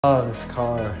Oh, this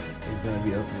car is going to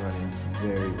be up and running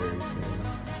very, very soon.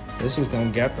 This is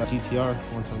going to gap that GTR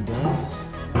once I'm done.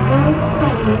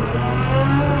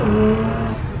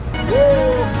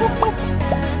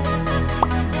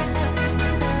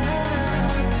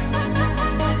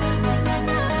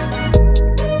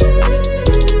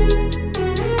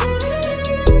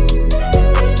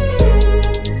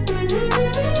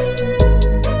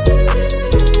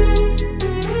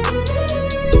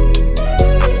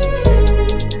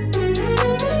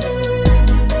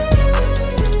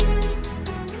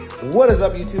 What is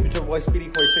up, YouTube? It's your boy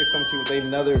Speedy46 coming to you with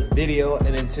another video.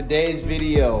 And in today's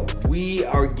video, we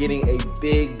are getting a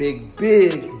big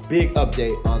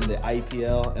update on the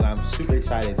IPL, and I'm super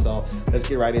excited. So let's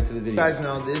get right into the video. You guys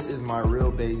know this is my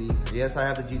real baby. Yes, I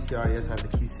have the GTR, yes, I have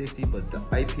the Q60, but the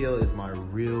IPL is my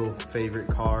real favorite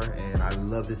car, and I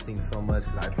love this thing so much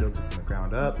because I built it from the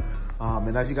ground up.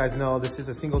 And as you guys know, this is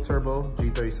a single turbo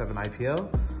G37 Ipl.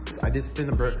 I did spin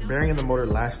the bearing in the motor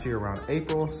last year around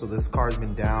April, so this car has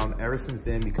been down ever since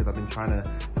then because I've been trying to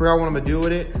figure out what I'm gonna do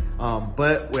with it.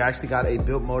 But we actually got a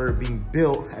built motor being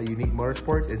built at Unique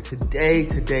Motorsports, and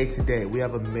today, we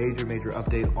have a major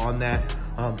update on that.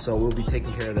 So we'll be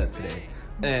taking care of that today.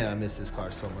 Man, I miss this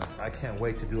car so much. I can't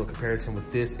wait to do a comparison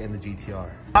with this and the GTR. All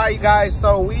right, you guys,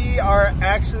 so we are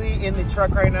actually in the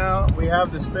truck right now. We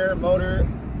have the spare motor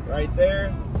right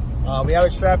there. We have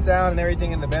it strapped down and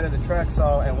everything in the bed of the truck.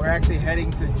 And we're actually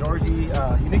heading to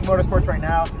Unique Motorsports right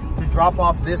now to drop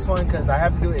off this one because I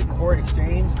have to do a core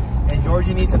exchange, and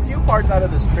Georgie needs a few parts out of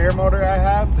the spare motor I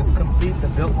have to complete the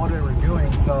built motor we're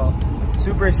doing. So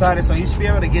super excited. So you should be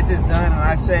able to get this done, and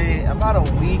I'd say about a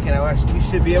week, and we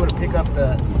should be able to pick up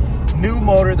the new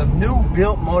motor, the new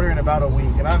built motor, in about a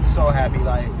week. And I'm so happy.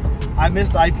 Like, I miss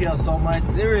the IPL so much.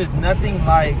 There is nothing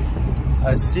like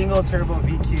a single turbo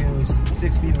VQ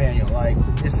 6-speed manual. Like,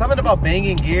 there's something about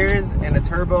banging gears and a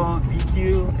turbo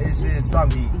VQ. It's just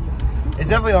something. It's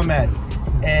definitely unmatched.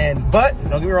 But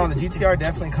don't get me wrong, the GTR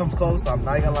definitely comes close. I'm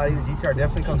not gonna lie to you, the GTR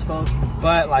definitely comes close.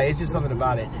 But like, it's just something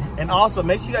about it. And also,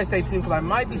 make sure you guys stay tuned because I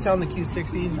might be selling the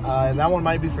Q60, and that one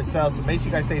might be for sale. So make sure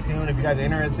you guys stay tuned. If you guys are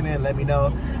interested in it, let me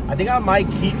know. I think I might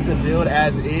keep the build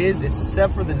as is,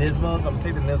 except for the Nismos. I'm gonna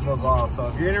take the Nismos off. So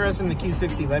if you're interested in the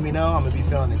Q60, let me know. I'm gonna be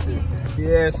selling it soon.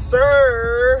 Yes,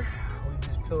 sir. We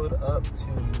just pulled up to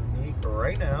Unique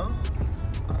right now.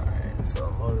 All right, so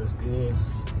motor's good.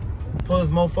 Pull this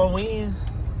mofo in.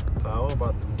 So I was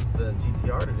about the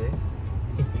GTR today.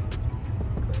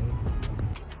 Clean.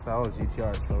 So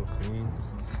GTR is so clean.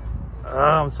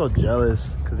 I'm so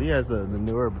jealous because he has the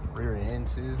newer rear end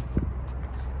too.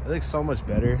 It looks so much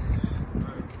better.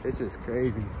 It's just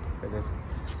crazy. So this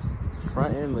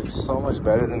front end looks so much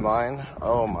better than mine.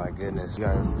 Oh my goodness, you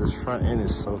guys, this front end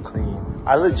is so clean.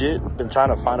 I legit been trying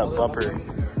to find a bumper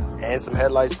and some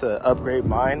headlights to upgrade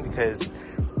mine because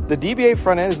the DBA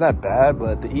front end is not bad,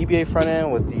 but the EBA front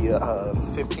end with the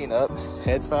 15 up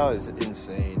head style is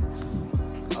insane.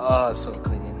 Oh, it's so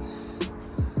clean.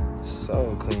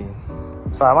 So clean.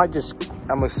 So I'm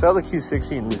gonna sell the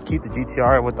Q60 and just keep the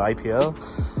GTR with the IPL.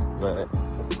 But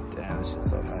damn, this shit's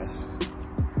so nice.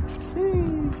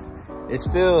 See, it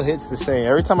still hits the same.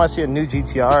 Every time I see a new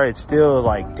GTR, it's still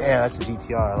like, damn, that's a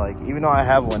GTR. Like, even though I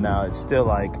have one now, it's still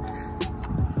like,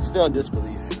 still in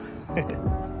disbelief.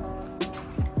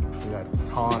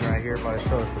 On right here, but it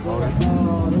shows the motor.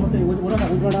 We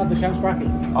run out the cam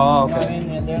sprocket. Oh, okay.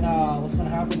 And then what's gonna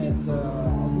happen is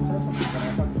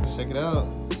check it out.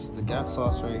 This is the gap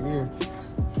sauce right here.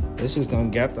 This is gonna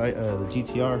gap the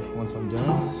GTR once I'm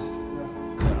done.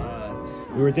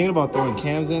 We were thinking about throwing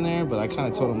cams in there, but I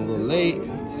kind of told them a little late,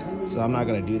 so I'm not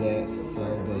gonna do that. So,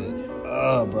 but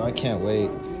oh, bro, I can't wait.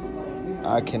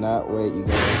 I cannot wait, you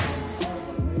guys.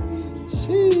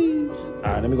 Sheesh. All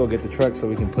right, let me go get the truck so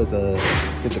we can get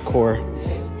the core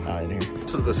in here.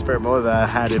 This is the spare motor that I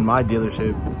had in my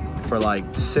dealership for like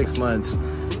 6 months.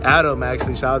 Adam,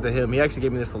 actually, shout out to him. He actually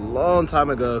gave me this a long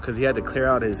time ago because he had to clear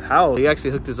out his house. He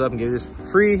actually hooked this up and gave this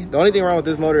free. The only thing wrong with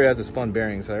this motor is a spun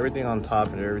bearing, so everything on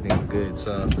top and everything is good.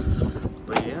 So,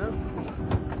 but yeah.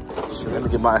 So let me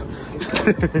get my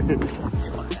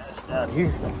ass down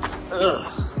here. Ugh.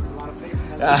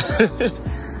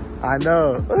 I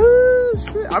know.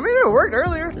 Shit. I mean, it worked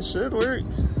earlier. It should work.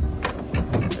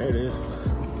 There it is.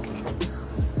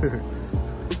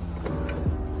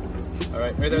 All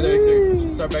right, right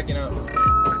there. Start backing out. All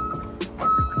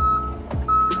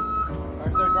right,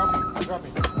 start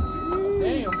dropping.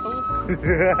 Damn, fool.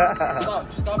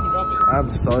 Stop and drop it. I'm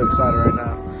so excited right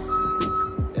now.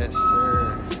 Yes,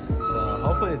 sir. So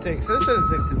hopefully it shouldn't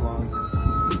take too long.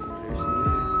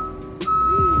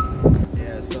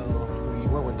 Yeah, so we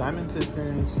went with diamond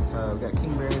pistons. We got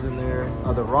king bearings in there.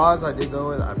 The rods I did go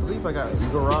with, I believe I got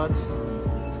Eagle rods. No,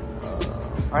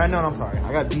 I'm sorry.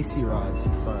 I got BC rods.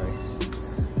 Sorry.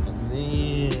 And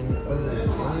then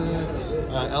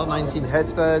L19 head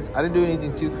studs. I didn't do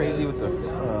anything too crazy with the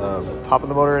top of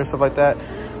the motor and stuff like that.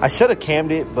 I should have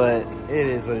cammed it, but it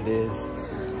is what it is.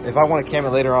 If I want to cam it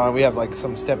later on, we have like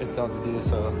some stepping stones to do.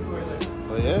 So,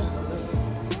 but yeah.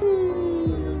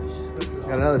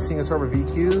 Got another single turbo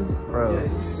VQ, bro.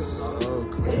 So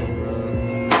clean,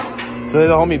 bro. So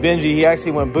the homie Benji, he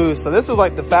actually went boost. So this was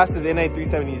like the fastest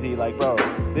NA370Z. Like, bro,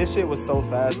 this shit was so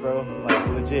fast, bro. Like,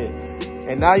 legit.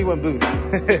 And now you went boost.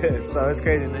 So it's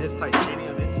crazy. And his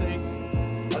titanium intakes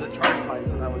are the charge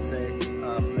pipes, I would say.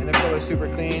 From the NFL are super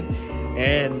clean.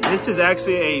 And this is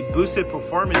actually a boosted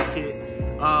performance kit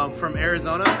from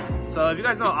Arizona. So if you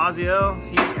guys know Oziel,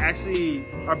 he actually,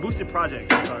 our boosted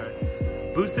projects, I'm sorry.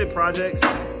 Boosted projects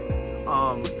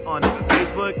on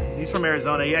Facebook. He's from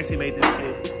Arizona. He actually made this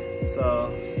kit.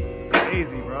 So it's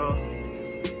crazy, bro.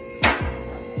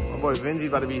 My boy Benji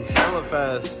about to be hella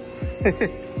fast.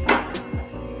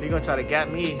 He gonna try to gap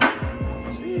me.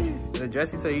 And then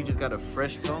Jesse said you just got a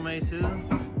fresh Tomei too.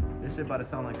 This shit about to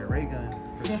sound like a ray gun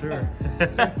for sure.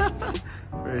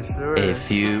 For sure. A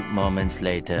few moments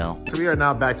later. So we are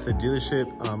now back to the dealership.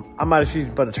 I'm actually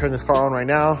about to turn this car on right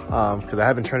now because I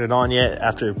haven't turned it on yet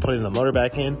after putting the motor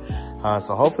back in.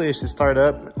 So hopefully it should start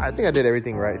up. I think I did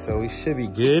everything right, so we should be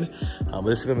good. But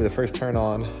this is gonna be the first turn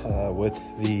on with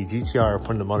the GTR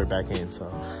putting the motor back in. So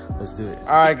let's do it. All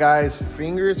right, guys,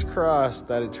 fingers crossed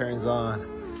that it turns on.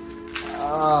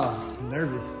 Ah, I'm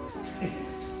nervous.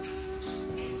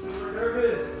 Super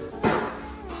nervous.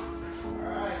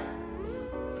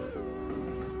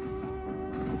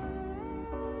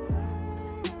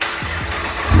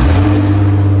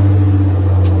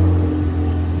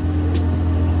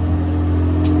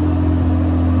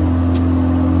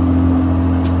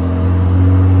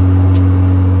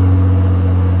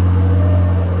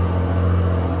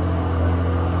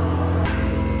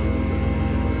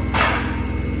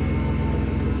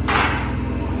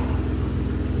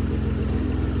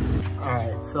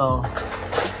 So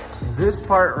this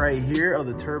part right here of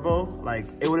the turbo, like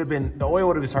it would have been, the oil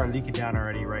would have started leaking down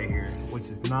already right here, which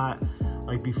is not,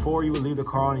 like before you would leave the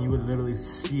car on, you would literally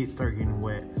see it start getting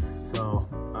wet. So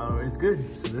it's good.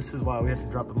 So this is why we had to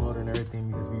drop the motor and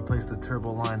everything, because we replaced the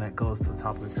turbo line that goes to the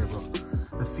top of the turbo,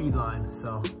 the feed line.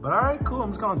 So, but all right, cool.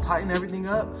 I'm just gonna tighten everything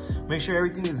up, make sure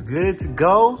everything is good to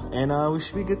go, and we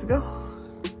should be good to go.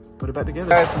 Put it back together.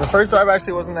 Guys, so the first drive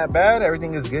actually wasn't that bad.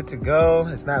 Everything is good to go.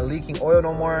 It's not leaking oil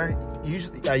no more.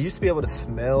 Usually, I used to be able to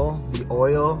smell the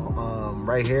oil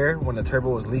right here when the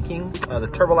turbo was leaking. The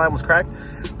turbo line was cracked,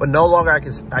 but no longer I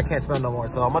can't smell no more.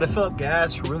 So I'm gonna fill up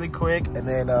gas really quick, and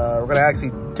then we're gonna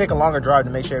actually take a longer drive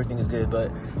to make sure everything is good.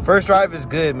 But first drive is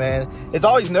good, man. It's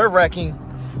always nerve-wracking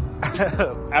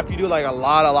after you do like a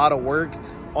lot of work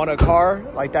on a car.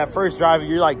 Like that first drive,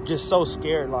 you're like just so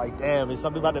scared, like damn, is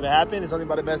something about to happen, is something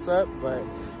about to mess up? But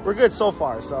we're good so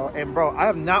far. So, and bro, I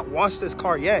have not washed this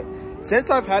car yet. Since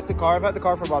I've had the car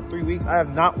for about 3 weeks. I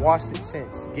have not washed it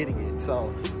since getting it.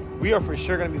 So we are for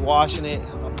sure gonna be washing it,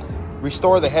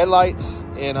 restore the headlights,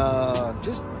 and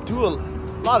just do a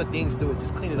lot of things to it,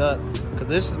 just clean it up, because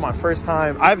this is my first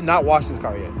time. I have not washed this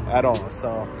car yet at all.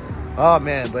 So oh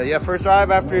man, but yeah, first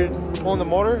drive after pulling the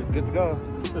motor, good to go.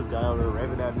 This guy over there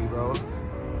revving at me, bro.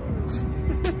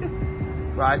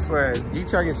 Bro, I swear, the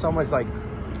GTR gets so much like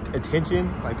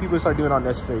attention. Like people start doing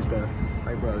unnecessary stuff.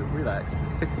 Like, bro, relax.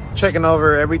 Checking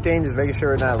over everything, just making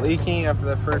sure we're not leaking after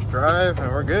that first drive, and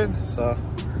we're good. So,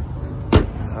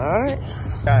 all right,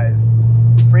 guys.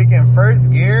 Freaking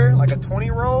first gear, like a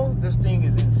 20 roll. This thing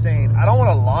is insane. I don't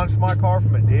want to launch my car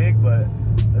from a dig, but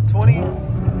the 20,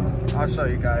 I'll show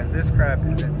you guys. This crap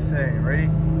is insane. Ready?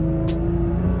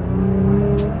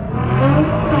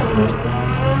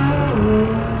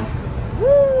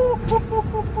 Woo!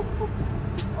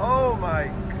 Oh my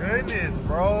goodness,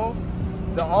 bro.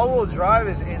 The all-wheel drive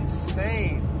is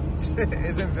insane. It's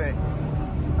insane.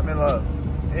 I'm in love.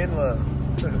 In love.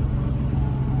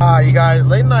 You guys,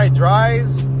 late night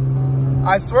drives.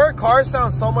 I swear cars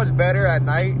sound so much better at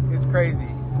night. It's crazy.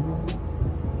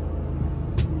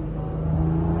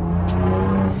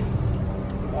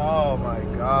 Oh my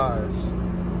gosh.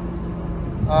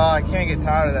 I can't get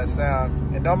tired of that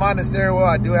sound. And don't mind the steering wheel,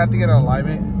 I do have to get an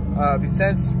alignment.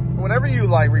 Since whenever you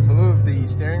like remove the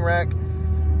steering rack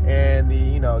and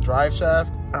the drive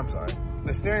shaft,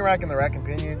 the steering rack and the rack and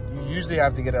pinion, you usually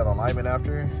have to get an alignment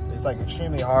after. It's like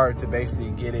extremely hard to basically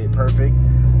get it perfect.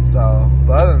 So,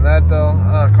 but other than that though,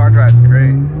 car drive's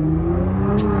great. 1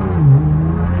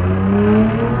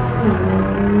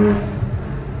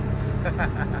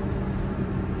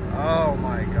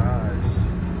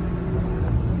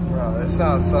 It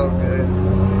sounds so good.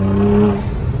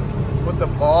 With the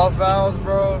ball valves,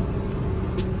 bro.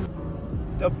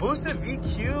 The boosted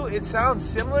VQ, it sounds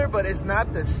similar, but it's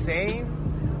not the same.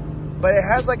 But it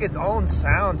has like its own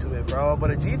sound to it, bro.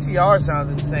 But a GTR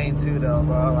sounds insane too, though,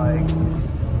 bro. Like,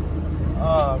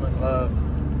 oh, I'm in love.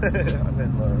 I'm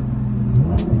in love.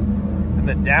 And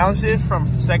the downshift from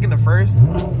second to first,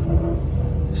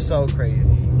 so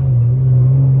crazy.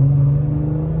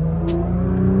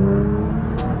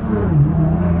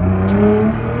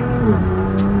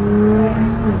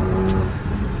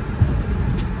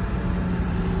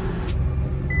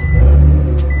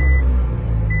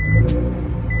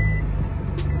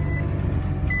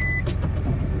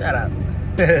 Shut up.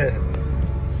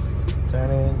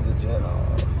 Turning the jet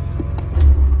off.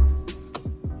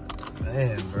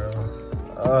 Man, bro.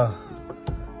 Oh,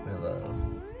 we love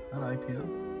that IPO.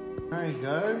 All right,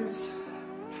 guys.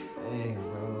 Dang,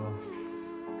 bro.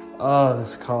 Oh,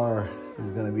 this car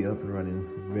is gonna be up and running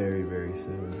very, very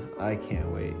soon. I can't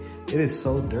wait. It is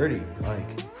so dirty. Like,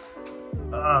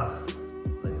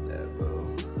 look at that,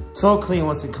 bro. So clean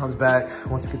once it comes back.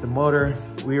 Once we get the motor,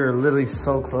 we are literally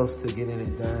so close to getting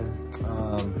it done.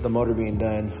 The motor being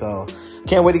done, so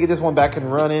can't wait to get this one back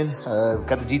and running.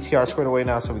 Got the GTR squared away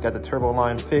now, so we got the turbo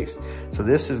line fixed, so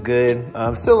this is good.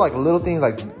 Still like little things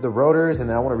like the rotors, and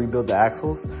then I want to rebuild the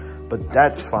axles, but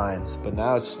that's fine. But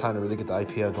now it's time to really get the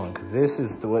IPL going, because this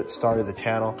is what started the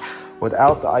channel.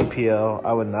 Without the IPL,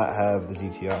 I would not have the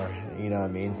GTR, you know what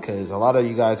I mean? Because a lot of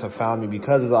you guys have found me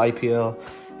because of the IPL,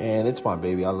 and it's my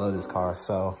baby. I love this car,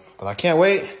 so, but I can't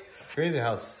wait. Crazy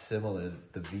how similar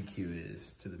the VQ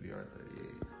is to the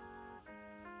VR38.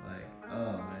 Like,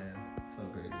 oh man, so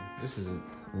crazy. This is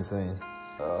insane.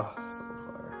 Oh,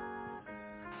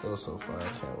 so far. So far. I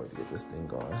can't wait to get this thing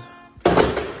going.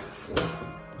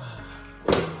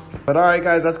 But all right,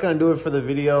 guys, that's gonna do it for the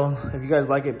video. If you guys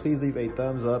like it, please leave a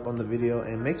thumbs up on the video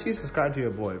and make sure you subscribe to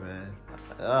your boy, man.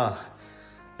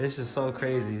 This is so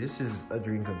crazy. This is a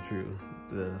dream come true.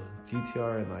 The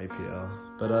GTR and the IPL.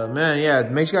 But man, yeah,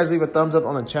 make sure you guys leave a thumbs up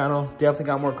on the channel. Definitely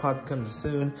got more content coming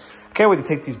soon. I can't wait to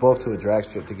take these both to a drag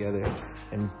strip together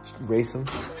and race them.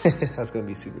 That's gonna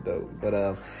be super dope.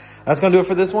 But that's gonna do it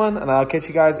for this one, and I'll catch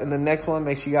you guys in the next one.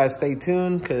 Make sure you guys stay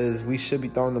tuned, because we should be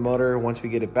throwing the motor once we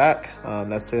get it back.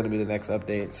 That's gonna be the next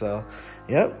update. So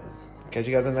yep, catch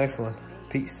you guys in the next one.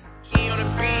 Peace.